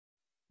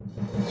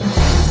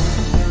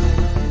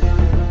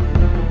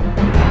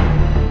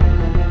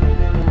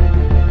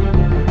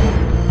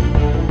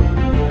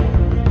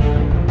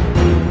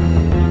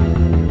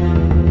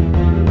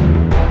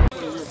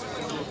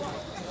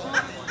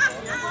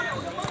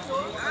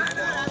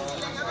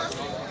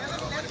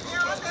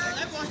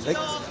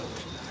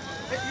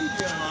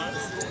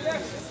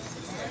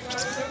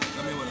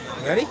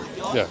Ready?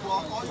 Yeah.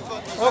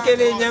 Okay,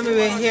 ladies and gentlemen,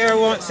 we're here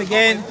once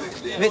again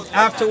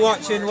after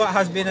watching what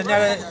has been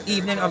another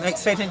evening of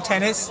exciting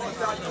tennis.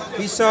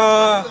 We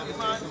saw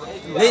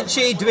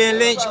Dwayne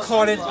Lynch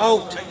calling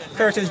out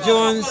Curtis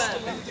Jones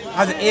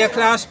as an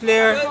A-class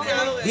player.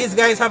 These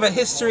guys have a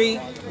history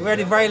where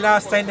the very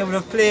last time they would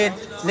have played,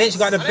 Lynch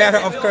got the better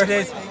of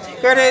Curtis.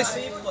 Curtis,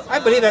 I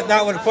believe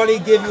that would probably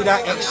give you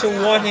that extra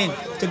warning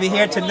to be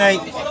here tonight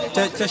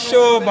to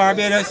show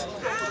Barbados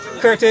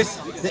Curtis,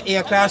 the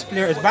A-class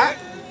player, is back.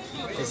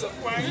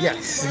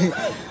 Yes.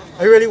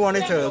 I really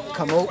wanted to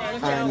come out,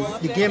 and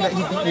the game that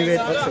he beat me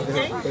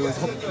with, it was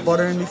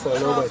bothering me for a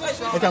little bit.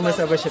 I thought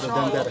myself I should have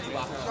done better.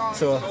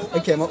 So I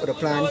came up with a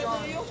plan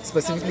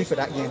specifically for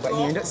that game, but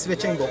he ended up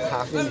switching about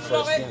halfway in the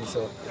first game,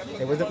 so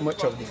there wasn't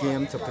much of the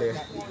game to play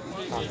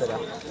after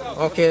that.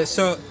 Okay,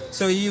 so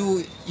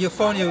you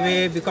found your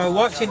way, because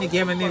watching the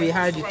game, I mean, we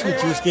had the two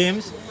juice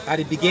games at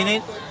the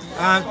beginning.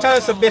 Tell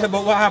us a bit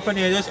about what happened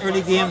in those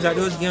early games, that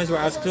those games were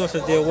as close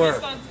as they were.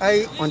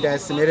 I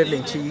underestimated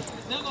Lynchy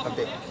a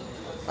bit.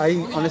 I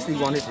honestly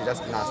wanted to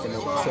just blast him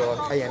out,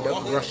 so I ended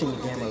up rushing the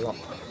game a lot.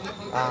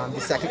 The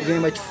second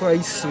game I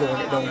tried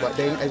slowing it down, but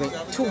then I went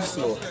too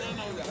slow,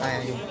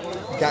 and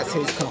that's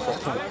his comfort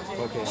point.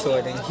 Okay,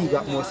 so then he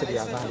got most of the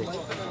advantage.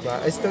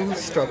 But I still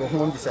struggled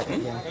home the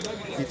second game.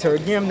 The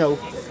third game now,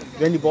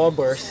 when the ball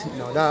burst,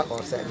 that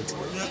offset me.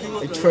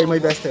 I tried my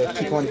best to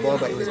keep on the ball,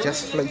 but it was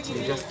just flighty.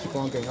 You just keep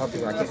on going up the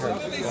racket hard.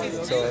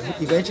 So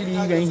eventually,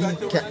 when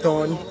he kept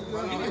on,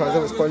 because I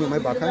was calling my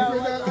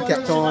backhand, he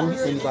kept on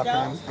in the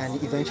backhand, and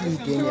eventually he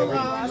gained the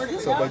rhythm.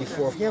 So by the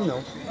fourth game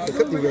now, I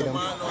took the rhythm,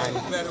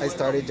 and I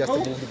started just to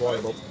move the ball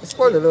about. It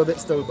spoiled a little bit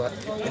still, but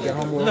I get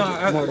home more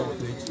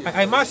than.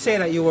 I must say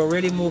that you were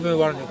really moving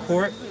around the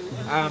court.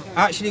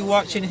 Actually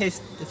watching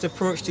his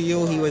approach to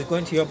you, he was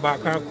going to your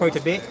backhand quite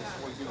a bit.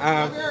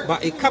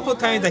 But a couple of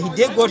times that he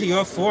did go to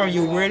your forehand,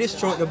 you really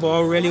stroked the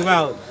ball really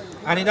well.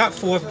 And in that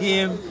fourth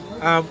game,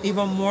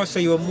 even more so,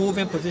 you were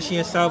moving, positioning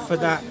yourself for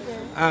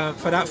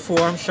that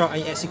forehand shot,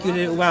 and you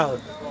executed it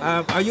well.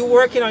 Are you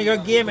working on your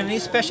game, and any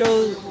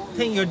special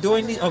thing you're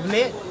doing of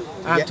late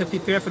to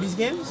prepare for these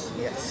games?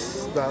 Yes.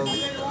 Well,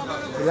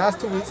 the last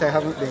 2 weeks I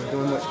haven't been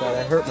doing much, but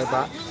I hurt my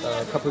back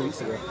a couple of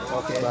weeks ago.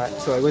 Okay.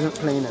 So I wasn't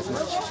playing as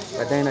much.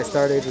 But then I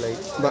started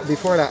but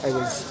before that I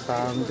was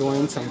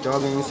doing some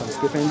jogging, some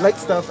skipping, light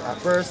stuff at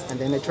first, and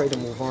then I tried to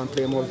move on,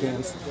 play more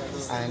games,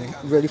 and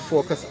really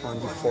focus on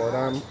the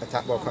forward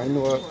attack ball. I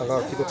know a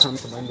lot of people come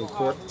to my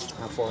court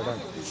and forward arm.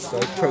 So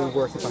I try to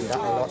work on that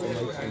a lot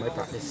in my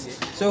practice.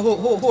 So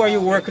who are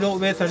you working out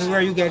with, and where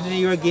are you getting in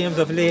your games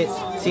of late,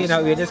 seeing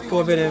that we're in this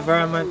COVID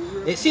environment?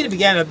 It seemed to be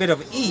getting a bit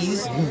of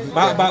ease,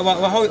 but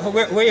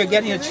where you're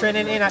getting your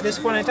training in at this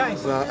point in time?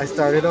 Well, I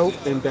started out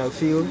in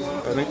Belfield.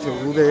 I went to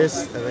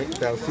Rubis, I went to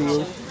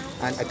Belfield,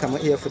 and I come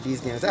out here for these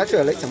games.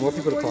 Actually, I like some more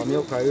people to call me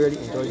out, because I really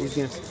enjoy these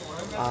games.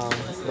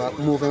 But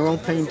moving around,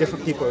 playing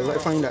different people, I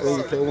find that when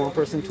you play one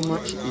person too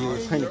much, you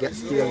kind of get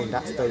stale in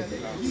that style.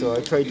 So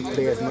I try to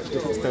play as much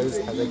different styles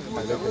as I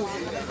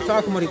could.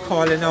 Talking about the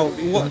calling out,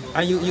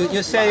 and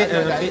you said it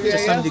a bit to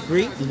some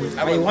degree.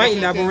 I want to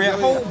elaborate.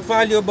 How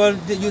valuable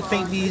do you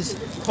think these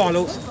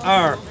call-outs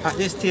are at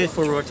this stage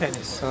for road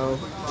tennis?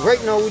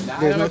 Right now,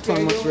 there's not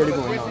too much really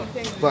going on,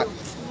 but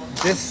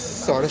this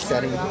sort of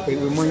setting, it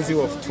reminds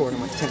you of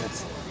tournament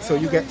tennis. So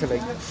you get to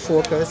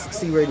focus,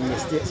 see where the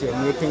mistakes you're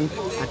making,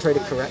 and try to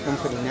correct them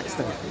for the next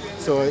time.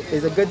 So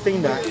it's a good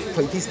thing that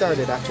Clayton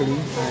started actually,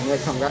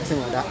 and congrats him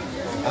on that.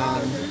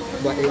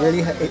 But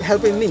it's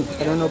helping me.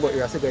 I don't know about the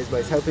rest of the guys,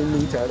 but it's helping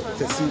me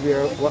to see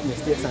what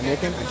mistakes I'm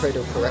making and try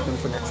to correct them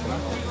for next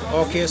time.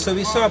 Okay, so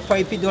we saw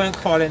Pipey doing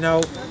calling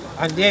out,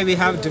 and there we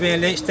have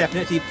Dwayne Lynch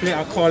stepping into the play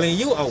and calling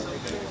you out.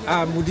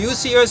 Do you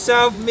see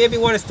yourself maybe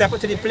want to step up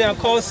to the play and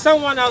call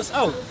someone else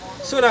out?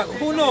 So that,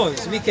 who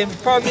knows, we can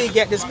probably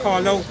get this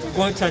call out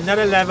going to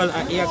another level,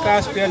 an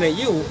A-class player like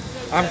you.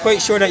 I'm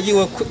quite sure that you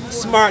will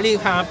smartly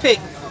handpick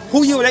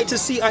who you would like to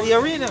see at the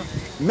arena.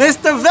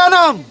 Mr.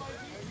 Venom,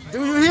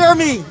 do you hear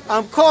me?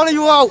 I'm calling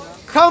you out.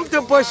 Come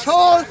to Bush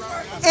Hall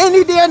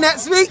any day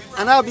next week,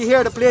 and I'll be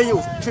here to play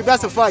you 3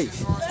 best of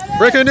 5.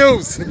 Breaking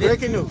news.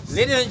 Breaking news.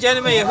 Ladies and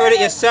gentlemen, you heard it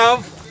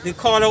yourself. The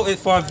call out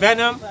is for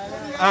Venom.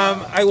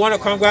 I want to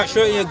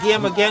congratulate you your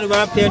game again,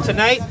 well played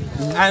tonight.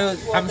 And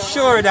I'm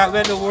sure that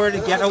when the word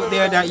get out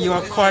there that you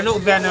are calling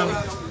out Venom,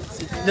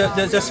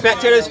 the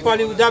spectators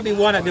probably would be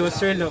one that they will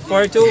certainly look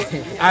forward to.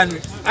 And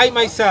I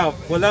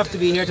myself would love to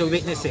be here to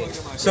witness it.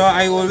 So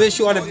I will wish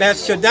you all the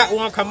best. Should that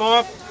one come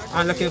off,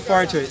 I'm looking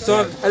forward to it.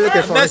 So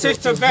message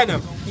to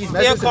Venom. He's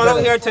being called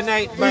out here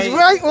tonight. He's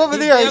right over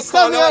there. He's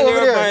standing out over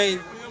there.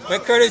 By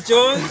Curtis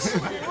Jones.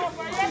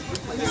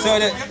 So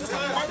that.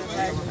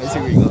 I see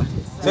where you go.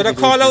 So the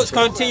call-outs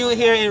continue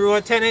here in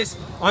road tennis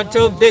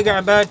until bigger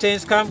and better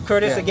things come.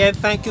 Curtis, again,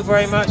 thank you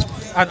very much,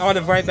 and all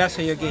the very best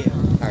for your game.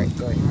 All right,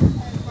 go ahead.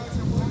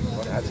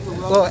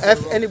 Well,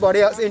 if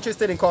anybody else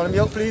interested in calling me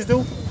out, please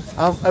do.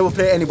 I will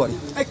play anybody.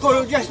 I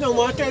call you just now,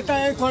 man.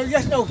 I call you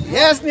just now.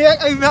 Yes, Nick,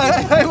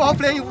 I won't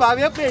play you,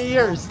 Bobby. I'll play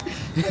years.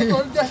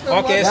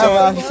 Okay,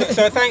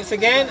 so thanks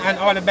again, and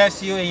all the best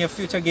to you in your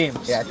future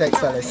games. Yeah, thanks,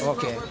 fellas.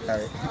 Okay. All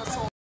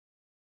right.